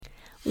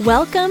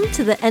Welcome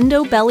to the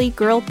Endo Belly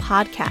Girl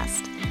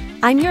podcast.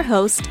 I'm your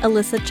host,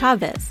 Alyssa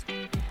Chavez.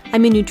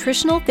 I'm a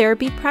nutritional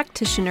therapy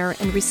practitioner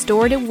and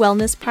restorative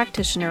wellness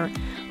practitioner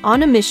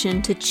on a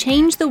mission to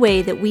change the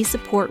way that we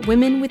support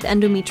women with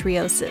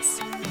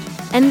endometriosis.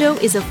 Endo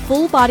is a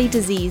full-body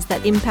disease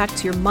that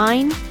impacts your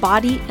mind,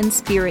 body, and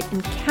spirit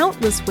in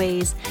countless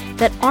ways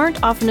that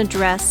aren't often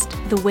addressed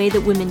the way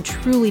that women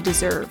truly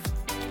deserve.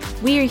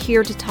 We are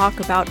here to talk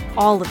about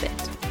all of it.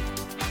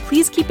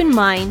 Please keep in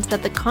mind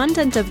that the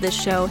content of this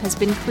show has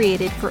been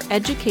created for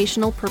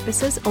educational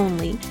purposes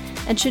only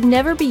and should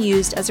never be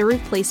used as a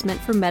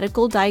replacement for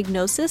medical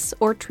diagnosis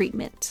or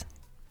treatment.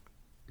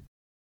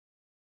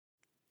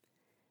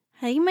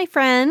 Hey, my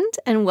friend,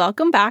 and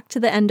welcome back to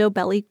the Endo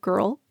Belly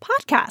Girl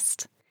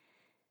podcast.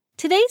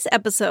 Today's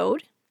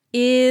episode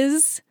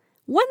is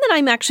one that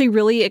I'm actually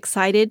really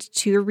excited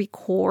to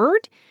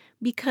record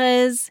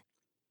because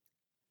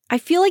I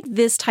feel like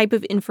this type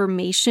of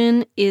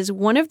information is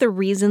one of the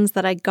reasons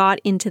that I got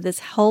into this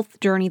health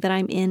journey that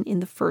I'm in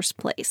the first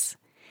place.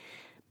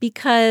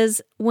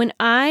 Because when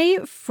I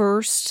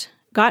first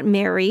got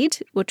married,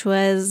 which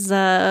was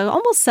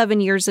almost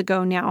 7 years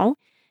ago now,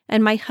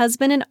 and my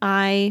husband and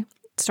I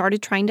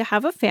started trying to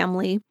have a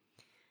family,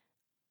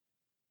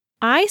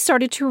 I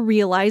started to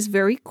realize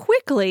very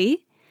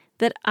quickly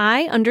that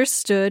I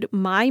understood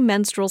my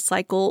menstrual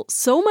cycle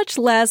so much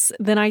less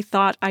than I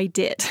thought I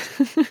did.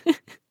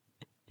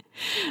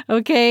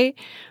 Okay,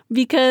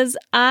 because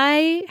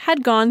I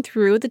had gone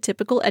through the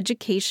typical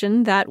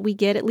education that we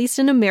get, at least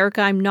in America.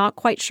 I'm not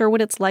quite sure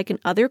what it's like in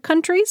other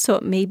countries, so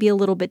it may be a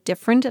little bit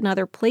different in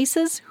other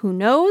places. Who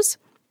knows?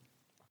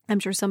 I'm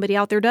sure somebody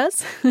out there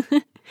does.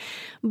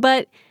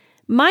 But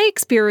my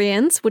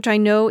experience, which I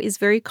know is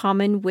very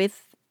common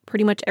with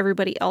pretty much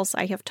everybody else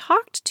I have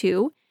talked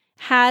to,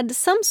 had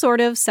some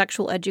sort of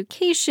sexual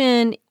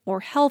education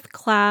or health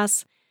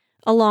class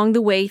along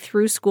the way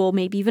through school,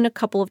 maybe even a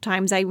couple of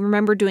times. I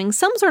remember doing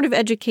some sort of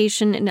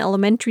education in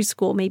elementary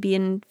school, maybe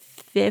in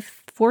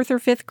fourth or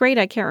fifth grade,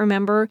 I can't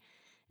remember.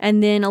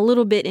 And then a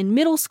little bit in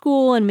middle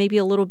school and maybe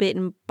a little bit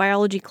in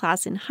biology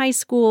class in high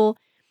school.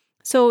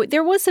 So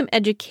there was some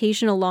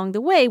education along the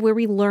way where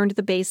we learned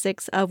the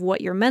basics of what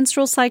your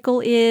menstrual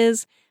cycle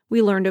is.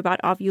 We learned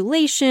about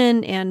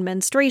ovulation and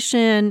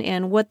menstruation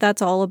and what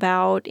that's all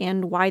about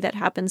and why that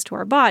happens to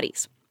our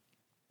bodies.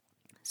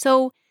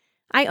 So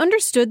I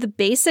understood the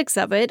basics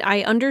of it.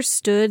 I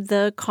understood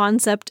the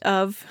concept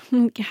of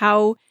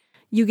how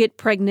you get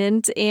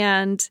pregnant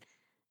and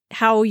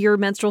how your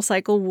menstrual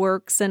cycle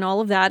works and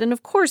all of that. And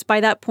of course, by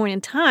that point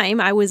in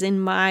time, I was in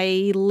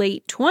my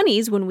late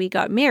 20s when we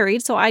got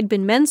married. So I'd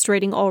been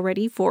menstruating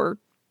already for,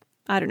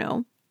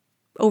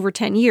 over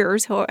 10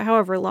 years,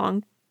 however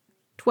long,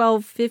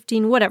 12,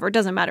 15, whatever, it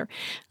doesn't matter,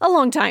 a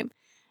long time.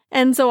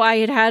 And so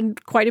I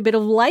had quite a bit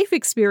of life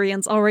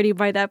experience already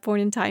by that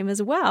point in time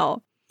as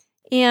well.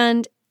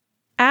 And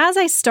as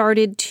I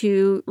started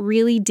to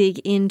really dig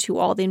into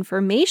all the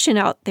information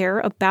out there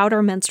about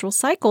our menstrual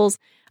cycles,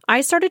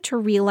 I started to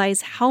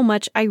realize how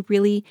much I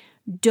really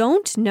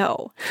don't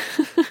know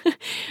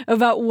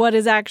about what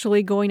is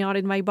actually going on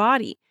in my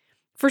body.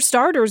 For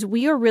starters,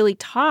 we are really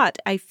taught,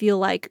 I feel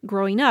like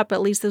growing up,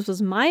 at least this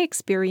was my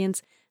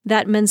experience,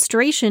 that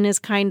menstruation is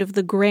kind of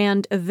the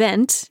grand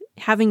event.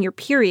 Having your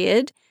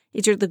period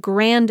is the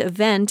grand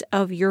event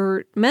of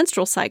your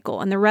menstrual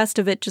cycle, and the rest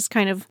of it just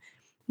kind of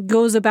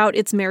goes about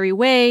its merry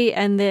way,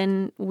 and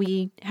then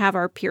we have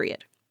our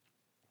period.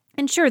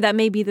 And sure, that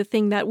may be the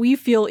thing that we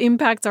feel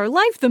impacts our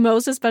life the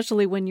most,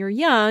 especially when you're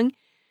young.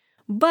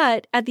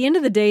 But at the end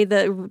of the day,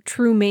 the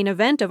true main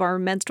event of our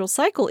menstrual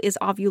cycle is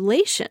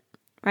ovulation,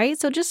 right?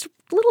 So just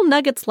little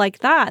nuggets like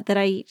that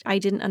I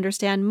didn't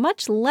understand,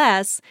 much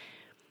less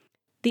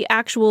the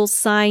actual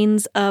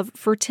signs of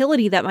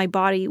fertility that my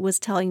body was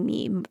telling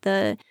me,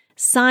 the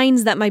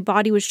signs that my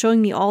body was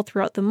showing me all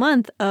throughout the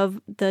month of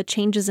the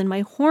changes in my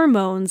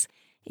hormones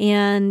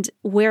and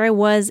where I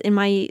was in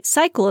my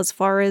cycle as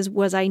far as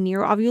was I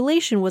near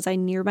ovulation, was I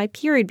near my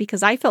period,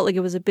 because I felt like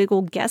it was a big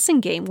old guessing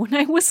game when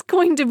I was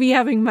going to be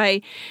having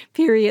my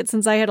period,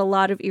 since I had a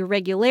lot of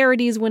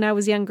irregularities when I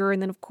was younger.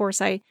 And then, of course,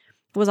 I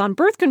was on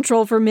birth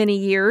control for many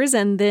years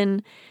and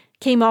then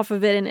came off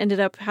of it and ended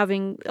up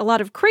having a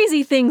lot of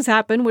crazy things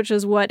happen, which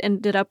is what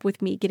ended up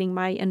with me getting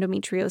my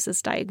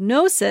endometriosis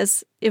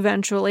diagnosis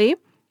eventually.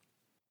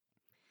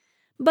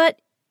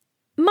 But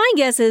my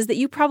guess is that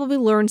you probably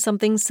learned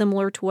something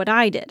similar to what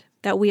I did,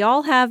 that we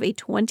all have a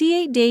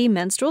 28-day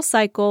menstrual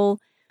cycle.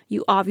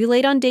 You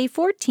ovulate on day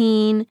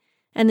 14,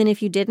 and then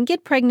if you didn't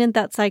get pregnant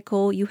that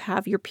cycle, you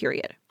have your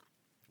period.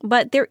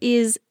 But there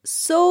is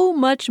so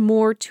much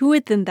more to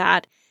it than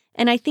that.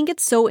 And I think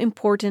it's so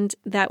important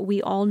that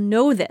we all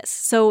know this.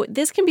 So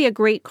this can be a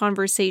great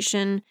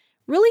conversation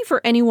really for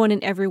anyone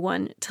and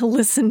everyone to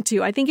listen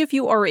to. I think if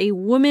you are a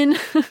woman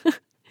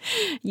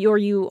or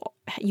you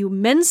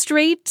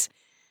menstruate,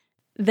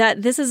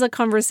 that this is a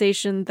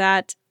conversation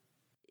that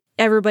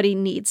everybody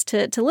needs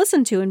to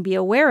listen to and be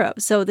aware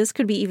of. So this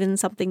could be even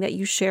something that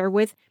you share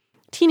with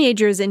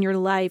teenagers in your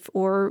life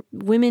or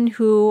women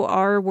who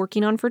are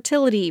working on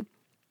fertility.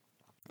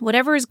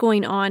 whatever is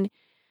going on.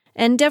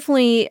 And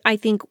definitely, I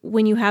think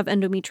when you have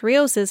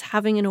endometriosis,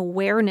 having an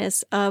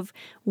awareness of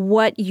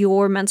what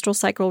your menstrual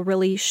cycle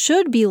really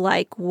should be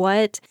like,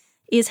 what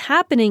is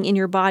happening in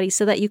your body,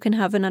 so that you can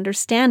have an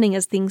understanding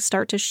as things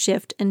start to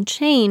shift and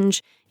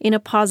change in a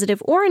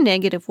positive or a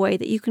negative way,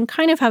 that you can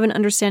kind of have an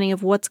understanding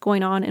of what's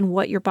going on and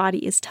what your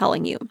body is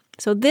telling you.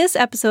 So this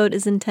episode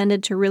is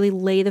intended to really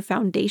lay the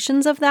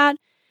foundations of that.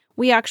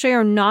 We actually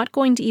are not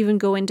going to even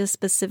go into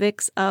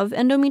specifics of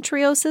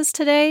endometriosis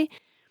today.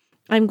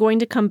 I'm going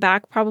to come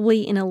back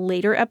probably in a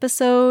later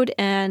episode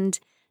and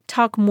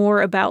talk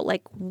more about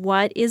like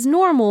what is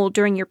normal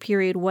during your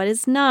period, what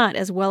is not,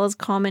 as well as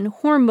common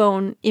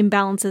hormone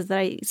imbalances that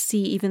I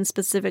see even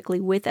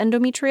specifically with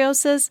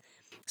endometriosis.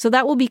 So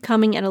that will be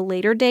coming at a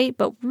later date,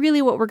 but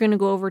really what we're going to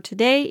go over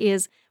today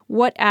is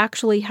what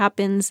actually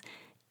happens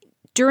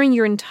during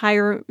your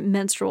entire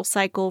menstrual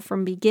cycle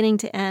from beginning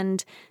to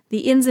end, the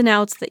ins and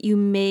outs that you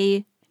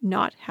may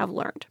not have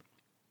learned.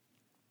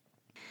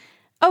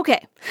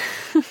 Okay,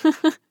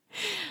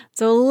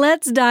 so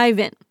let's dive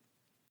in,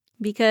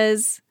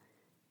 because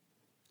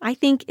I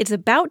think it's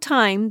about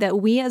time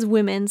that we as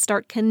women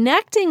start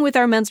connecting with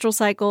our menstrual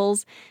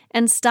cycles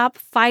and stop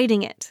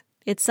fighting it.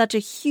 It's such a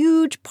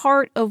huge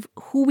part of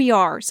who we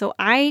are, so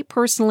I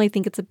personally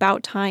think it's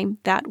about time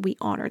that we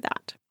honor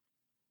that.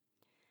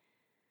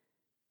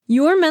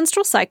 Your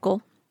menstrual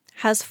cycle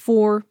has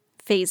 4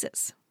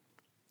 phases: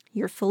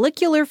 your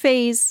follicular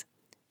phase,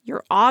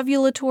 your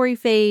ovulatory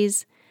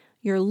phase,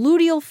 your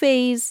luteal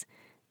phase,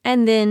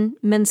 and then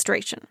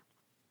menstruation,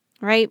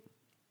 right?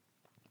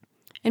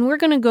 And we're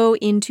going to go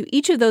into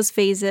each of those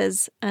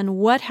phases and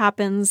what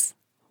happens,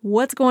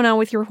 what's going on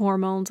with your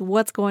hormones,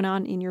 what's going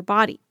on in your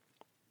body.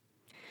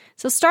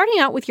 So starting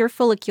out with your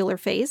follicular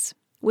phase,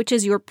 which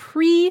is your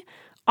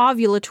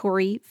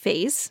pre-ovulatory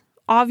phase.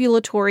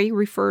 Ovulatory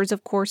refers,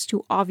 of course,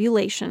 to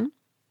ovulation.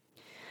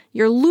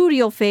 Your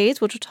luteal phase,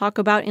 which we'll talk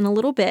about in a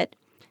little bit,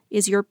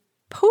 is your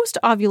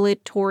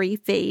post-ovulatory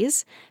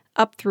phase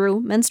up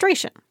through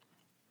menstruation.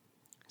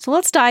 So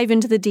let's dive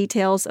into the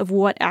details of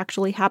what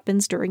actually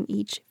happens during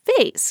each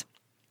phase.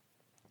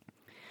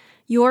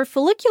 Your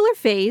follicular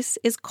phase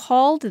is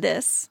called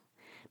this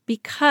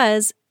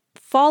because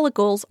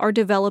follicles are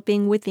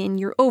developing within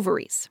your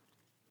ovaries.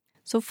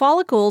 So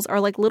follicles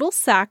are like little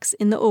sacs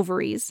in the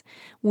ovaries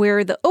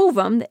where the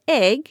ovum, the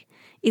egg,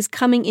 is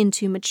coming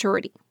into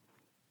maturity.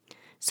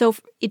 So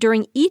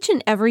during each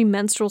and every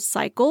menstrual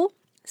cycle,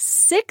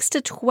 6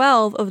 to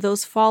 12 of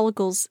those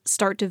follicles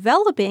start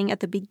developing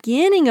at the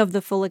beginning of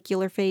the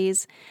follicular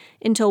phase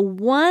until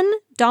one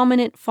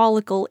dominant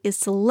follicle is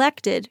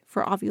selected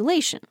for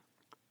ovulation.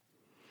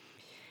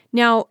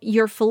 Now,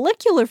 your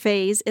follicular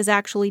phase is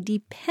actually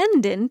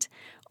dependent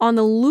on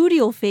the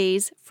luteal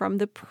phase from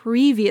the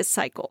previous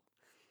cycle.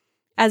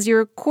 As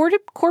your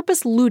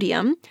corpus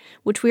luteum,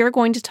 which we are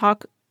going to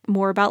talk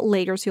more about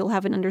later so you'll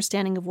have an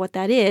understanding of what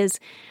that is,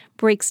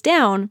 breaks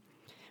down,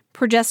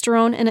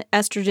 progesterone and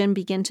estrogen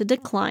begin to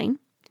decline,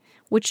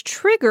 which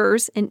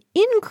triggers an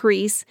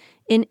increase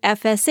in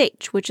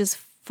FSH, which is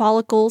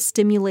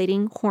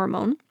follicle-stimulating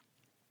hormone,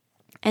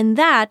 and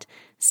that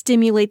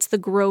stimulates the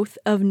growth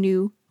of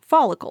new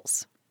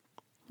follicles,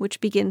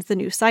 which begins the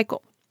new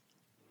cycle.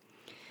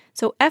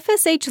 So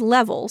FSH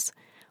levels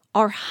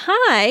are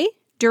high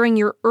during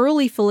your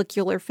early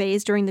follicular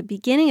phase, during the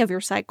beginning of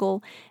your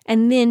cycle,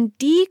 and then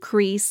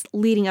decrease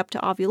leading up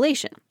to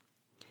ovulation.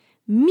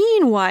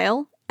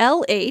 Meanwhile,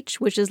 LH,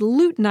 which is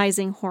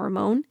luteinizing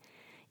hormone,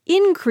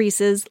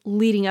 increases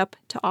leading up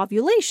to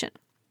ovulation.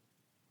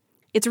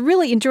 It's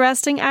really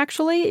interesting,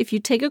 actually, if you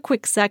take a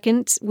quick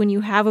second when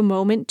you have a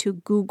moment to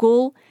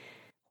Google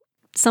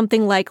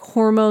something like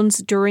hormones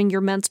during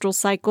your menstrual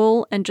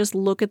cycle and just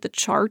look at the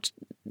chart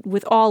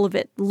with all of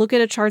it. Look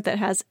at a chart that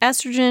has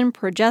estrogen,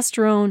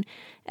 progesterone,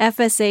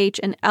 FSH,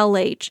 and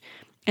LH,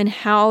 and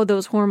how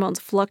those hormones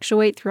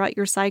fluctuate throughout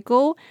your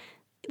cycle.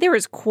 There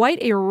is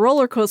quite a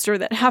roller coaster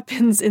that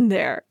happens in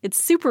there.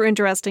 It's super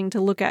interesting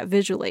to look at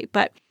visually,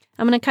 but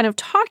I'm going to kind of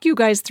talk you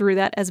guys through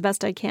that as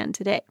best I can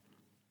today.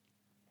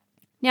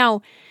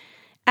 Now,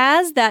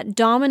 as that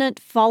dominant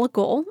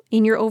follicle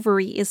in your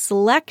ovary is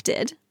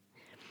selected,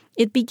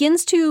 it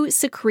begins to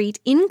secrete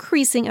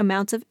increasing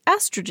amounts of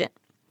estrogen.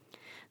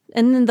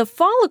 And then the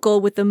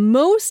follicle with the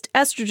most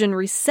estrogen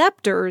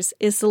receptors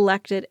is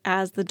selected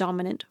as the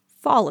dominant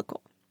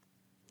follicle.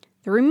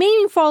 The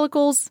remaining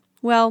follicles,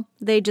 well,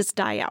 they just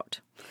die out.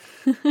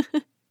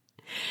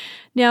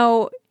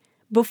 Now,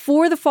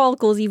 before the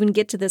follicles even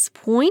get to this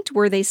point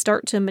where they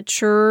start to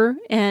mature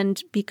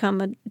and become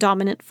a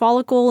dominant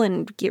follicle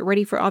and get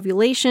ready for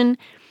ovulation,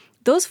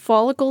 those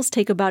follicles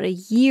take about a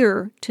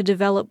year to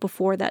develop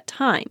before that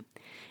time.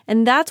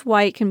 And that's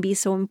why it can be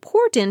so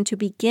important to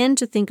begin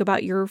to think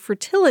about your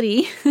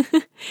fertility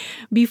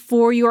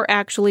before you're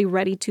actually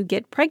ready to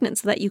get pregnant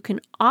so that you can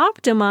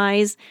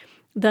optimize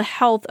the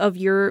health of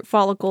your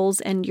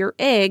follicles and your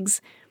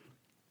eggs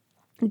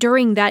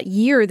during that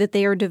year that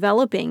they are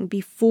developing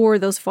before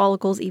those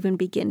follicles even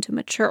begin to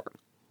mature.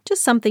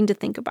 Just something to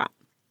think about.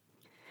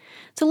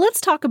 So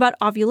let's talk about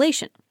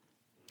ovulation.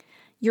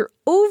 Your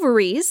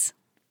ovaries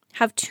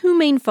have two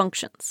main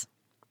functions.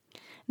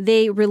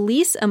 They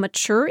release a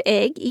mature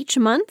egg each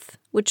month,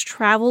 which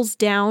travels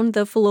down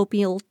the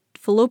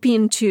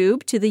fallopian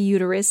tube to the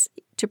uterus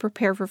to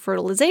prepare for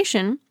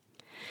fertilization.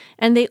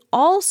 And they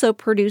also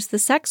produce the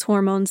sex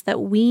hormones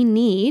that we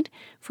need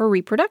for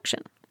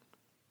reproduction.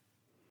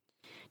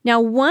 Now,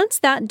 once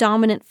that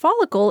dominant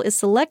follicle is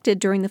selected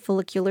during the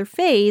follicular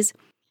phase,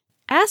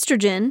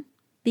 estrogen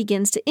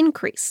begins to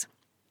increase.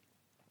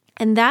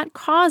 And that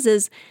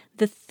causes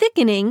the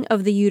thickening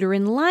of the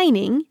uterine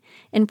lining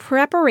in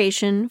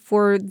preparation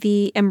for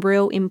the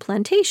embryo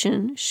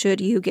implantation, should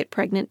you get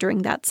pregnant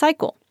during that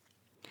cycle.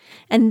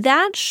 And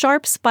that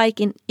sharp spike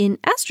in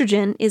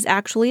estrogen is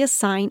actually a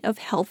sign of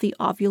healthy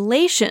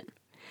ovulation.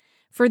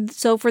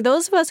 So for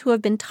those of us who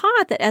have been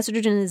taught that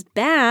estrogen is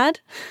bad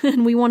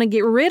and we want to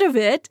get rid of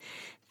it,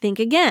 think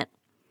again.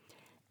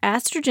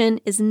 Estrogen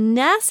is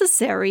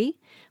necessary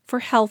for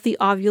healthy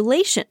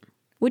ovulation,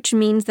 which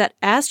means that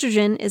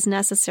estrogen is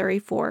necessary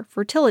for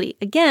fertility.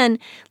 Again,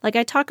 like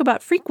I talk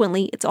about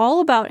frequently, it's all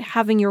about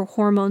having your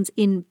hormones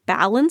in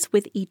balance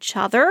with each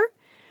other,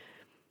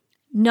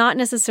 not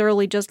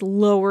necessarily just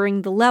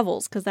lowering the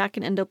levels, because that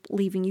can end up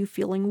leaving you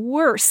feeling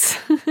worse,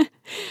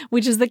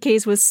 which is the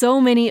case with so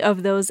many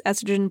of those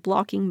estrogen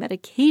blocking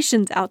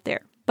medications out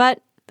there.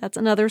 But that's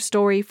another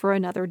story for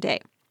another day.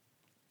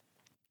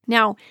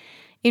 Now,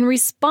 in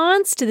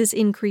response to this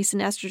increase in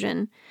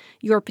estrogen,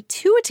 your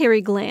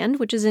pituitary gland,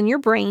 which is in your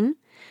brain,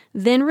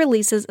 then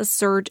releases a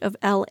surge of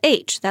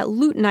LH, that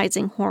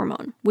luteinizing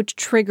hormone, which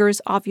triggers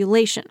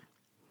ovulation.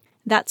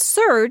 That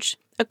surge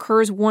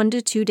occurs 1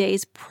 to 2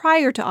 days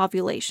prior to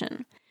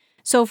ovulation.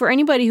 So for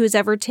anybody who's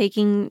ever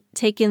taken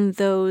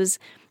those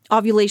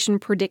ovulation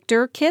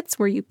predictor kits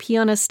where you pee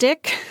on a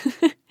stick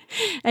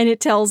and it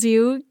tells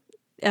you,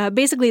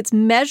 basically it's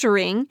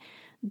measuring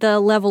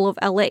the level of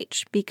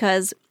LH,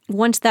 because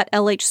once that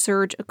LH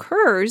surge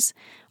occurs,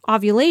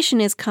 ovulation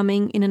is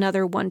coming in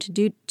another 1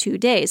 to 2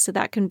 days. So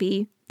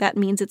that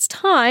means it's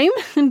time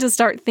to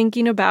start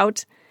thinking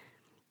about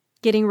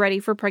getting ready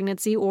for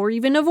pregnancy or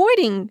even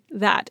avoiding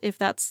that if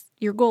that's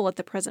your goal at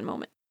the present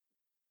moment.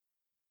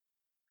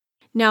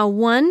 Now,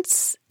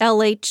 once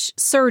LH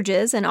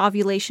surges and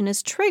ovulation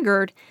is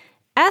triggered,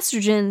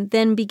 estrogen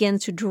then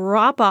begins to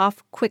drop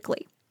off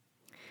quickly.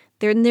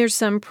 There's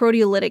some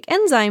proteolytic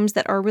enzymes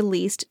that are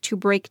released to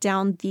break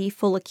down the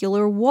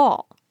follicular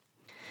wall.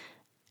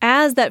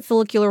 As that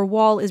follicular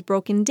wall is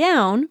broken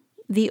down,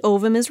 the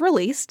ovum is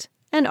released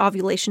and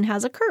ovulation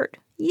has occurred.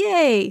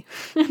 Yay!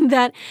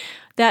 That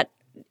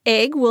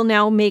egg will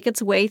now make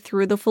its way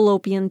through the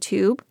fallopian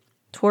tube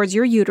towards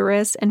your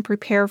uterus and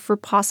prepare for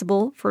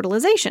possible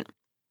fertilization.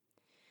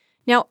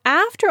 Now,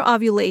 after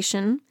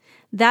ovulation,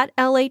 that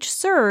LH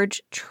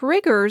surge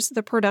triggers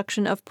the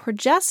production of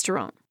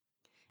progesterone.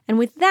 And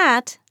with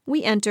that,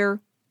 we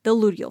enter the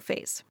luteal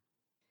phase.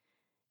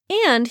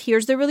 And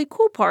here's the really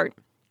cool part.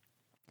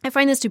 I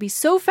find this to be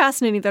so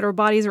fascinating that our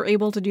bodies are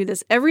able to do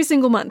this every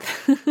single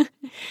month.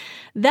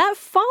 That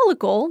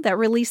follicle that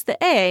released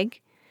the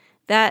egg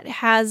that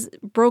has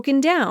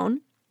broken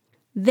down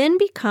then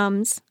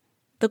becomes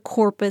the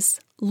corpus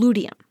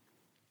luteum.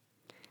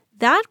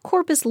 That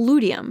corpus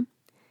luteum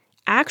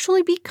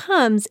actually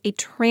becomes a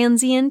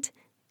transient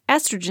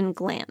estrogen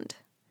gland,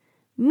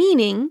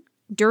 meaning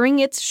during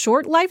its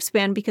short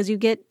lifespan, because you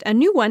get a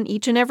new one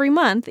each and every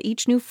month,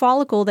 each new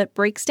follicle that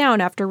breaks down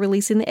after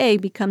releasing the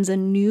egg becomes a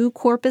new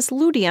corpus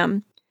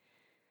luteum,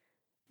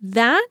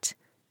 that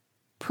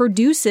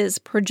produces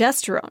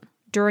progesterone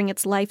during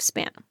its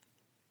lifespan.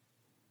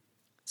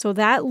 So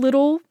that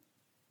little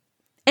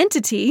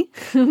entity,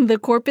 the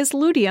corpus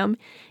luteum,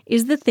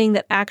 is the thing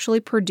that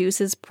actually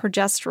produces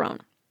progesterone.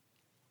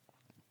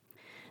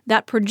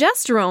 That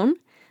progesterone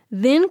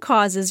then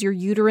causes your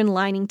uterine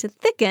lining to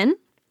thicken,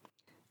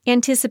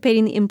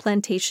 anticipating the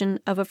implantation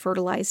of a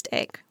fertilized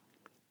egg.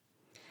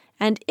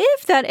 And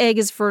if that egg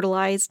is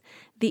fertilized,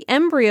 the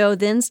embryo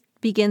then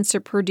begins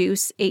to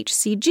produce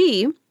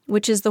HCG,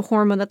 which is the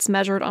hormone that's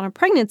measured on a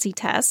pregnancy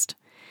test,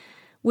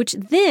 which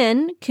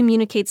then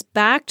communicates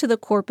back to the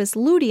corpus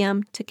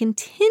luteum to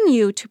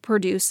continue to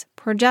produce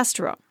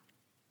progesterone.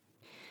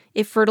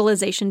 If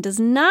fertilization does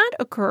not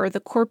occur, the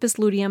corpus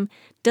luteum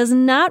does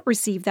not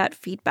receive that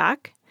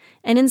feedback,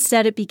 and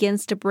instead it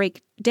begins to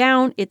break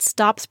down. It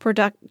stops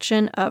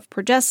production of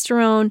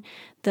progesterone,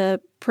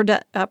 the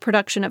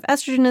production of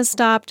estrogen is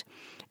stopped,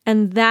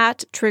 and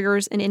that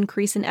triggers an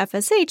increase in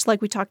FSH,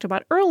 like we talked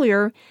about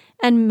earlier,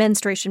 and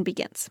menstruation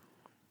begins.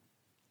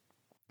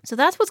 So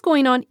that's what's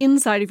going on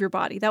inside of your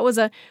body. That was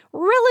a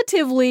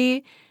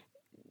relatively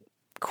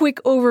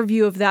quick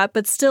overview of that,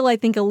 but still I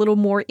think a little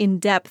more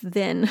in-depth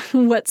than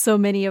what so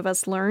many of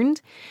us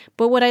learned.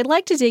 But what I'd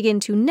like to dig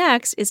into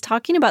next is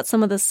talking about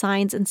some of the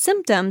signs and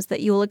symptoms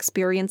that you'll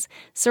experience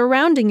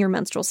surrounding your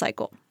menstrual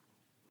cycle.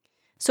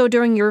 So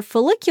during your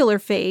follicular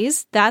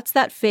phase, that's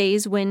that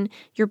phase when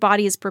your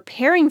body is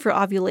preparing for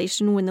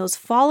ovulation, when those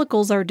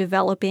follicles are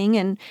developing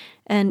and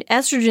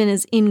estrogen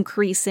is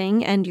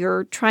increasing and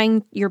your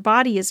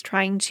body is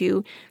trying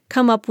to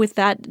come up with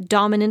that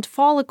dominant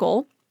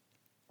follicle.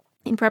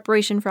 in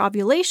preparation for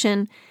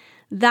ovulation,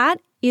 that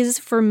is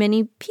for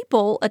many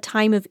people a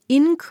time of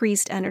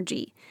increased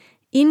energy,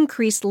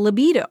 increased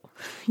libido.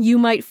 You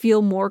might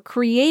feel more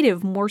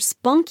creative, more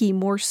spunky,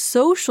 more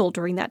social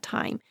during that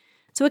time.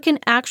 So it can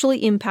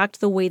actually impact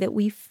the way that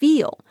we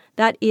feel.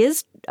 That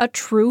is a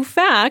true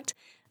fact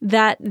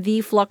that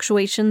the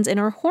fluctuations in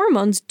our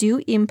hormones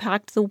do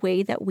impact the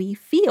way that we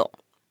feel.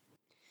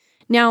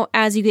 Now,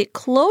 as you get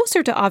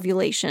closer to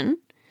ovulation,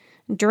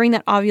 during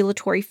that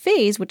ovulatory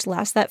phase, which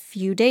lasts that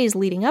few days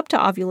leading up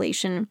to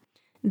ovulation,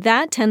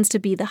 that tends to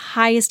be the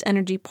highest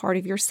energy part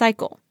of your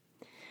cycle.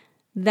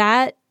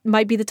 That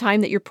might be the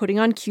time that you're putting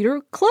on cuter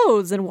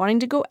clothes and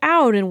wanting to go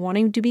out and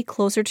wanting to be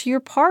closer to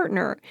your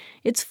partner.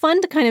 It's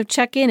fun to kind of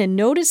check in and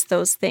notice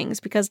those things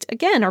because,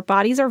 again, our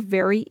bodies are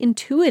very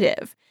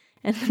intuitive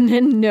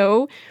and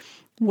know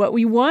what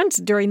we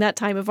want during that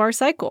time of our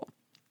cycle.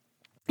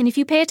 And if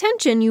you pay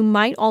attention, you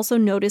might also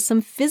notice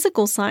some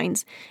physical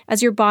signs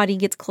as your body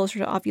gets closer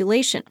to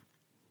ovulation.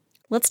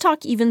 Let's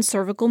talk even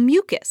cervical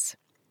mucus.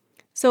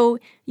 So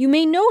you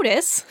may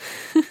notice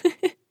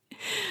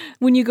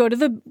when you go to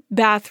the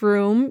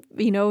bathroom,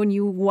 and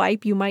you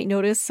wipe, you might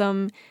notice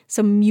some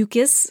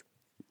mucus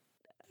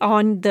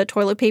on the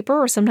toilet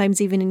paper or sometimes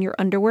even in your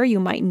underwear. You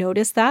might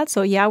notice that.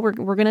 So yeah, we're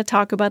going to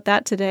talk about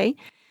that today.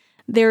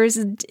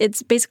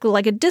 It's basically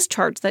like a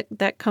discharge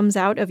that comes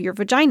out of your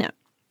vagina.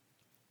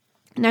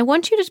 And I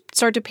want you to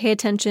start to pay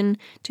attention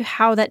to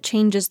how that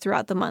changes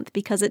throughout the month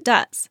because it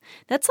does.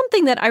 That's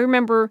something that I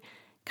remember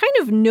kind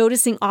of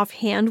noticing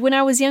offhand when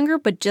I was younger,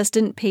 but just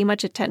didn't pay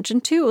much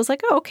attention to. It was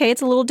like, oh, okay,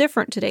 it's a little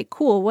different today.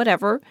 Cool,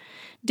 whatever.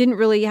 Didn't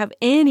really have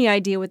any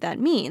idea what that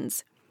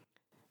means,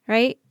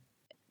 right?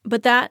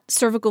 But that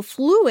cervical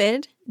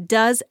fluid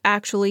does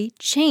actually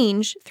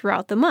change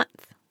throughout the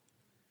month.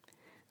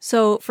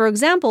 So, for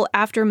example,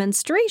 after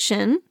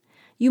menstruation,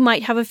 you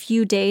might have a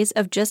few days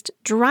of just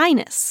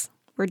dryness,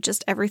 where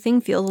just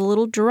everything feels a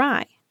little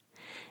dry.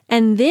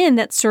 And then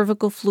that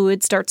cervical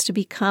fluid starts to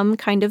become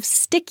kind of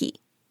sticky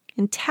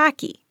and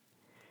tacky.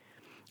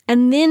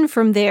 And then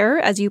from there,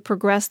 as you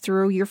progress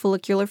through your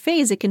follicular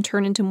phase, it can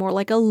turn into more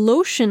like a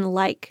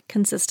lotion-like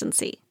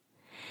consistency.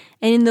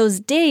 And in those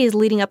days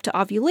leading up to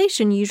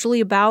ovulation,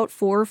 usually about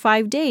 4 or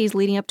 5 days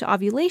leading up to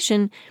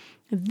ovulation,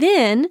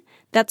 then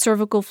that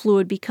cervical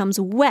fluid becomes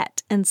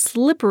wet and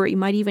slippery,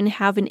 might even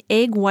have an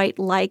egg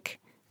white-like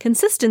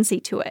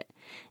consistency to it.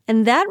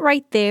 And that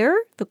right there,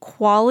 the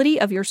quality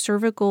of your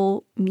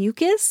cervical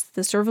mucus,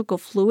 the cervical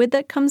fluid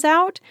that comes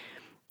out,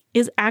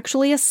 is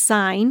actually a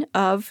sign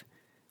of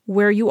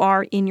where you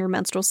are in your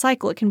menstrual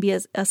cycle. It can be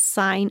a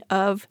sign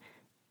of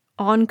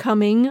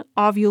oncoming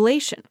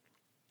ovulation.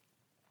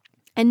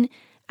 And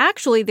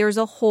actually, there's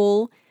a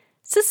whole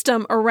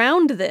system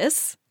around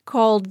this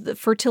called the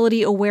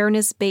fertility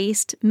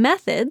awareness-based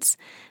methods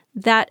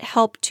that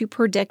help to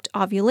predict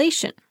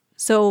ovulation.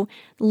 So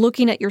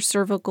looking at your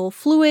cervical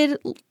fluid,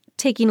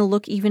 taking a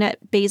look even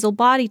at basal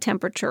body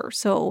temperature.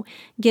 So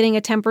getting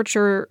a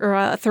temperature or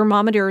a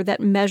thermometer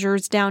that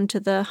measures down to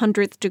the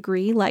 100th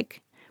degree,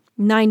 like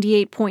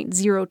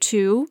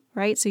 98.02,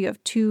 right? So you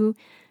have 2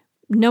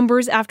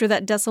 numbers after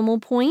that decimal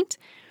point,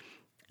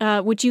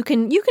 which you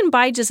can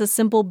buy just a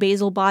simple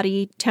basal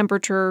body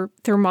temperature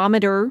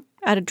thermometer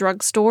at a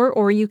drugstore,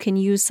 or you can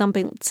use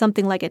something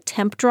like a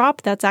temp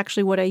drop. That's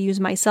actually what I use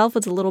myself.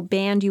 It's a little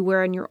band you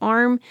wear on your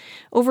arm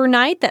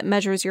overnight that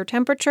measures your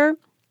temperature,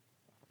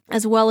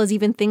 as well as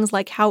even things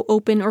like how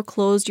open or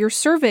closed your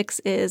cervix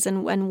is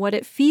and what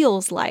it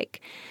feels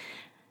like.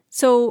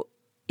 So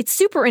it's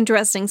super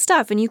interesting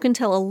stuff, and you can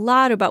tell a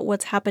lot about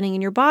what's happening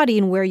in your body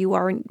and where you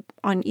are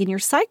in your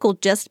cycle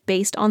just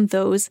based on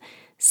those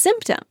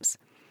symptoms.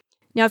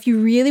 Now, if you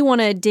really want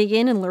to dig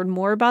in and learn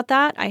more about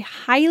that, I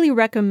highly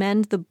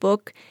recommend the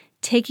book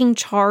Taking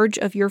Charge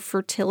of Your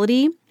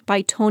Fertility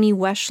by Toni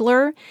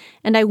Weschler,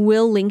 and I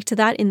will link to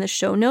that in the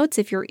show notes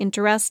if you're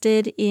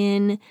interested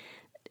in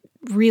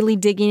really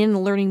digging in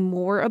and learning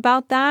more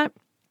about that.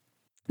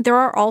 There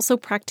are also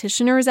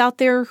practitioners out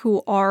there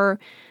who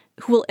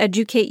will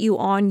educate you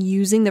on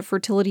using the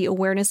fertility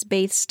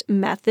awareness-based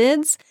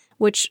methods,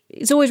 which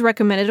is always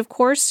recommended, of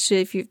course,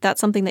 if that's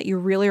something that you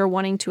really are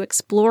wanting to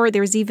explore.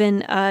 There's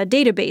even a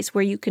database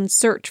where you can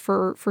search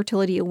for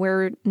fertility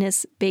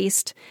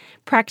awareness-based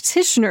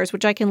practitioners,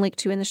 which I can link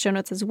to in the show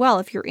notes as well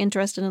if you're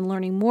interested in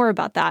learning more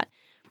about that.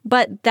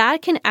 But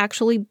that can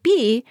actually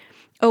be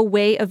a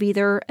way of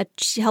either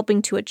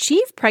helping to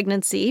achieve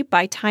pregnancy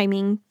by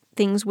timing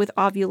things with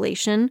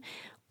ovulation,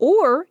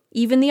 or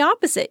even the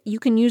opposite. You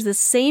can use the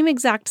same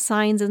exact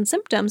signs and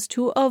symptoms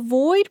to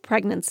avoid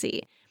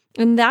pregnancy.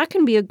 And that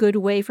can be a good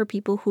way for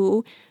people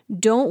who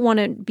don't want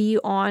to be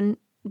on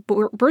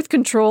birth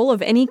control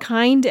of any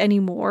kind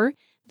anymore.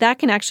 That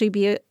can actually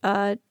be,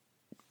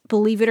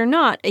 believe it or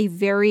not, a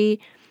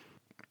very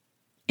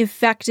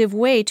effective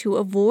way to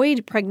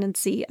avoid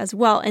pregnancy as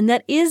well. And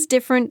that is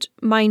different,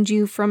 mind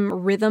you, from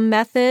rhythm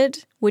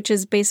method, which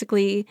is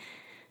basically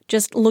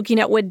just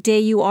looking at what day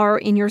you are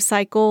in your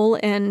cycle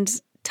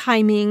and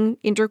timing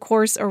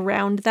intercourse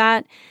around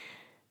that.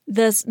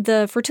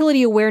 The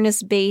fertility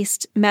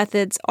awareness-based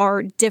methods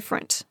are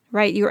different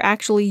right? You're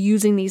actually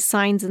using these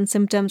signs and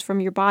symptoms from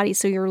your body.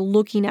 So you're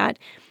looking at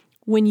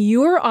when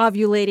you're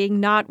ovulating,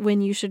 not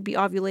when you should be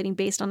ovulating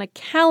based on a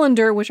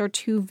calendar, which are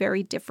two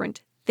very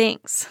different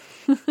things.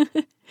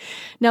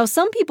 Now,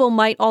 some people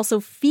might also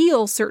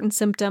feel certain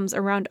symptoms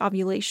around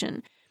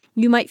ovulation.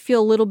 You might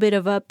feel a little bit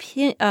of a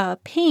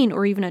pain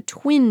or even a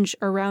twinge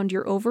around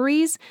your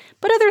ovaries,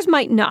 but others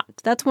might not.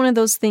 That's one of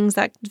those things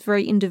that's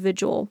very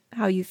individual,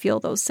 how you feel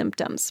those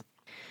symptoms.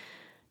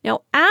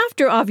 Now,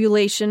 after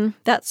ovulation,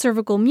 that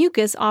cervical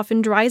mucus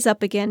often dries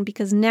up again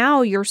because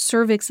now your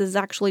cervix is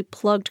actually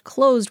plugged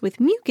closed with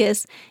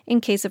mucus in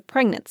case of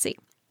pregnancy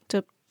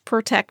to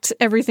protect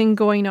everything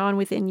going on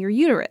within your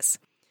uterus.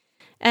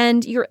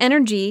 And your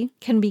energy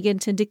can begin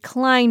to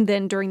decline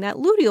then during that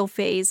luteal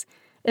phase,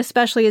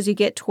 especially as you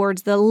get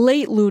towards the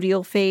late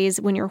luteal phase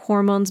when your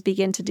hormones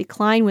begin to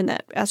decline, when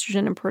that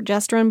estrogen and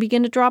progesterone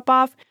begin to drop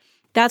off.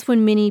 That's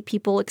when many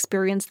people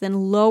experience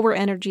then lower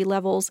energy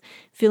levels,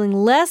 feeling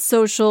less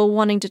social,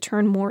 wanting to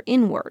turn more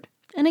inward.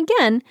 And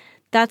again,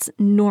 that's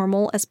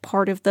normal as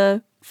part of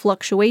the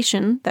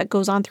fluctuation that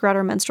goes on throughout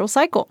our menstrual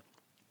cycle.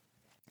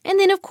 And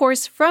then, of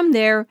course, from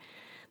there,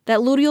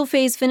 that luteal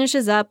phase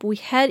finishes up, we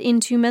head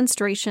into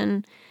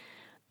menstruation,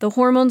 the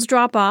hormones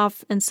drop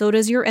off, and so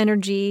does your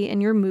energy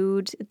and your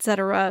mood,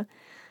 etc.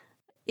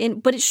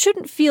 But it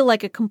shouldn't feel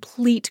like a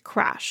complete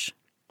crash,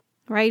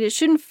 right? It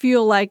shouldn't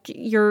feel like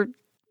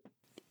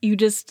you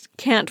just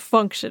can't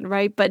function,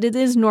 right? But it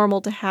is normal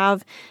to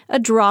have a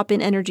drop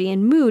in energy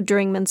and mood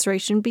during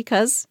menstruation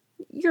because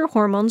your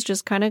hormones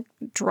just kind of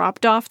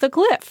dropped off the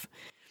cliff.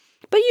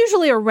 But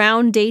usually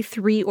around day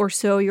 3 or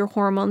so, your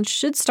hormones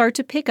should start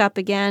to pick up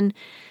again,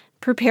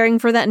 preparing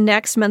for that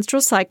next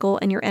menstrual cycle,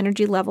 and your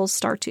energy levels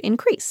start to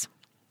increase.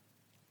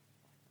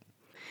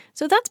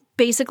 So that's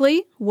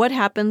basically what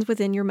happens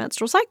within your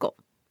menstrual cycle.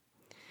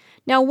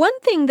 Now, one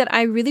thing that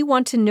I really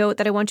want to note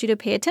that I want you to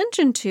pay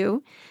attention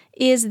to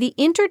is the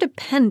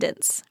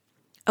interdependence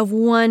of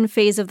one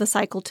phase of the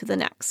cycle to the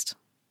next,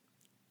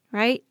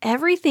 right?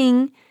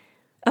 Everything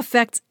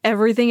affects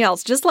everything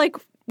else, just like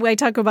I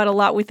talk about a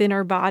lot within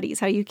our bodies,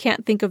 how you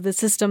can't think of the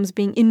systems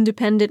being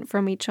independent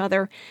from each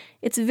other.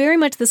 It's very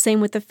much the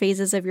same with the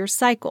phases of your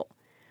cycle.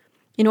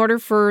 In order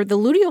for the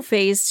luteal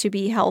phase to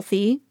be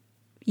healthy,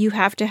 you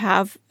have to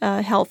have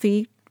a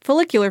healthy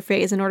follicular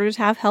phase. In order to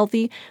have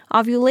healthy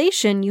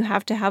ovulation, you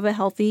have to have a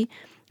healthy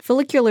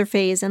follicular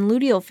phase and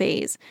luteal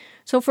phase.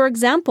 So, for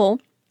example,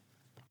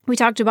 we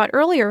talked about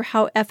earlier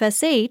how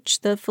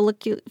FSH, the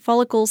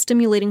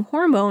follicle-stimulating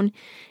hormone,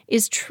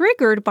 is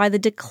triggered by the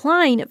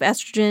decline of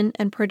estrogen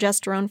and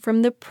progesterone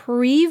from the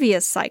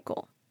previous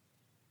cycle,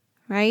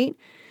 right?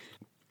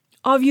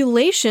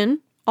 Ovulation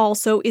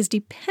also is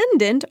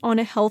dependent on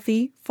a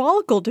healthy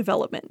follicle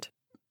development.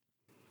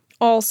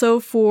 Also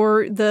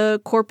for the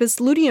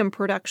corpus luteum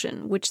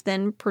production, which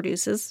then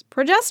produces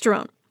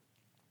progesterone.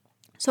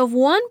 So if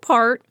one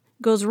part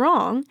goes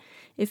wrong,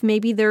 if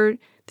maybe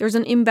there's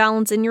an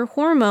imbalance in your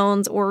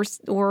hormones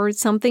or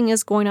something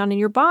is going on in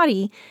your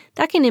body,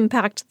 that can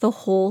impact the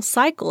whole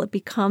cycle. It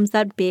becomes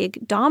that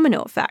big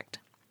domino effect.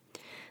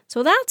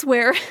 So that's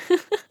where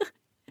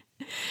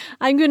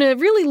I'm going to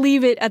really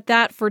leave it at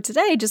that for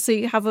today, just so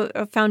you have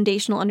a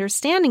foundational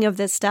understanding of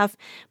this stuff.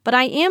 But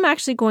I am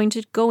actually going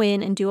to go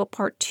in and do a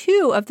part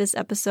 2 of this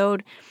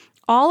episode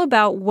all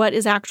about what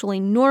is actually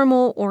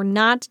normal or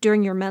not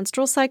during your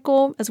menstrual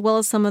cycle, as well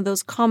as some of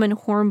those common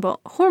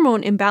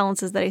hormone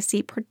imbalances that I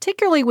see,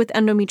 particularly with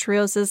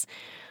endometriosis.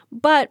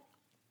 But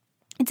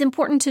it's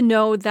important to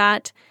know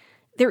that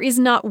there is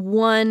not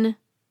one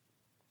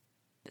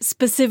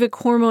specific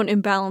hormone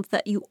imbalance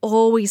that you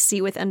always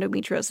see with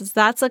endometriosis.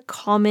 That's a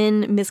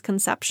common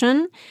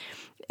misconception.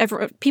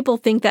 People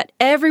think that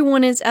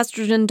everyone is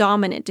estrogen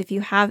dominant if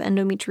you have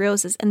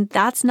endometriosis, and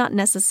that's not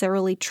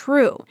necessarily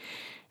true.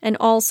 And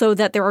also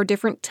that there are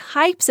different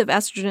types of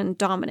estrogen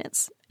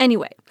dominance.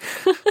 Anyway,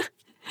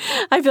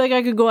 I feel like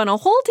I could go on a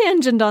whole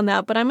tangent on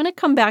that, but I'm going to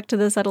come back to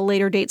this at a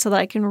later date so that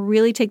I can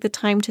really take the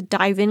time to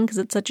dive in because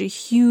it's such a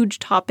huge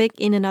topic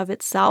in and of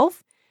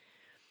itself.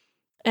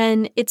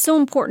 And it's so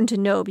important to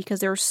know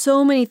because there are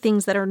so many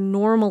things that are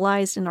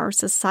normalized in our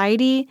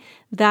society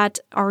that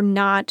are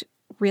not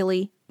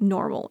really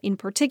normal. In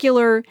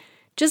particular,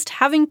 just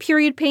having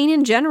period pain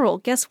in general.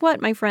 Guess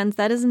what, my friends?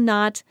 That is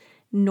not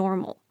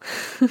normal.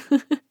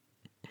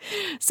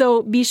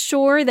 So be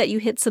sure that you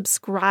hit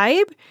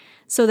subscribe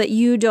so that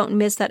you don't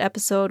miss that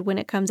episode when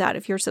it comes out.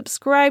 If you're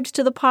subscribed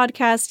to the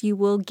podcast, you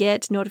will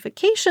get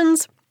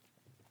notifications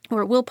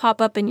or it will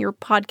pop up in your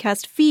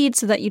podcast feed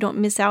so that you don't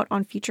miss out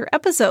on future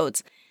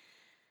episodes.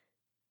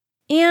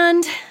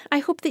 And I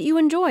hope that you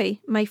enjoy,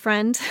 my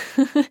friend.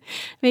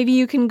 Maybe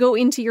you can go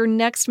into your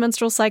next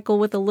menstrual cycle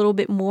with a little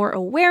bit more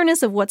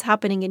awareness of what's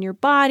happening in your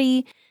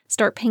body.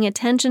 Start paying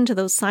attention to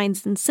those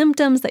signs and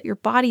symptoms that your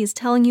body is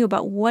telling you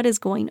about what is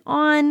going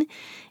on,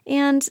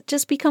 and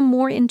just become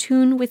more in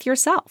tune with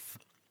yourself.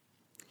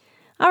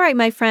 All right,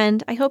 my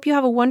friend, I hope you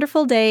have a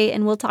wonderful day,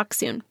 and we'll talk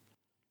soon.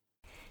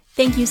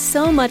 Thank you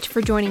so much for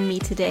joining me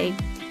today.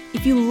 If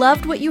If you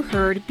loved what you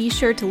heard, be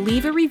sure to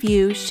leave a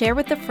review, share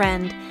with a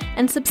friend,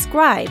 and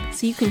subscribe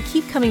so you can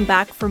keep coming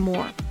back for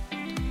more.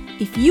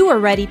 If you are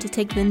ready to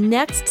take the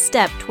next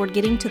step toward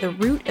getting to the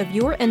root of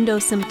your endo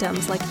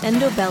symptoms like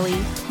endobelly,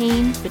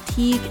 pain,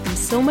 fatigue, and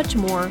so much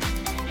more,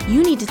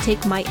 you need to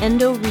take my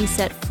Endo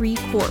Reset free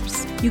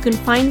course. You can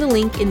find the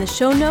link in the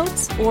show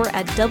notes or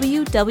at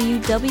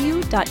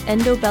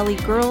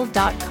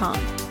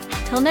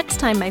www.endobellygirl.com. Till next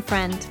time, my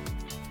friend.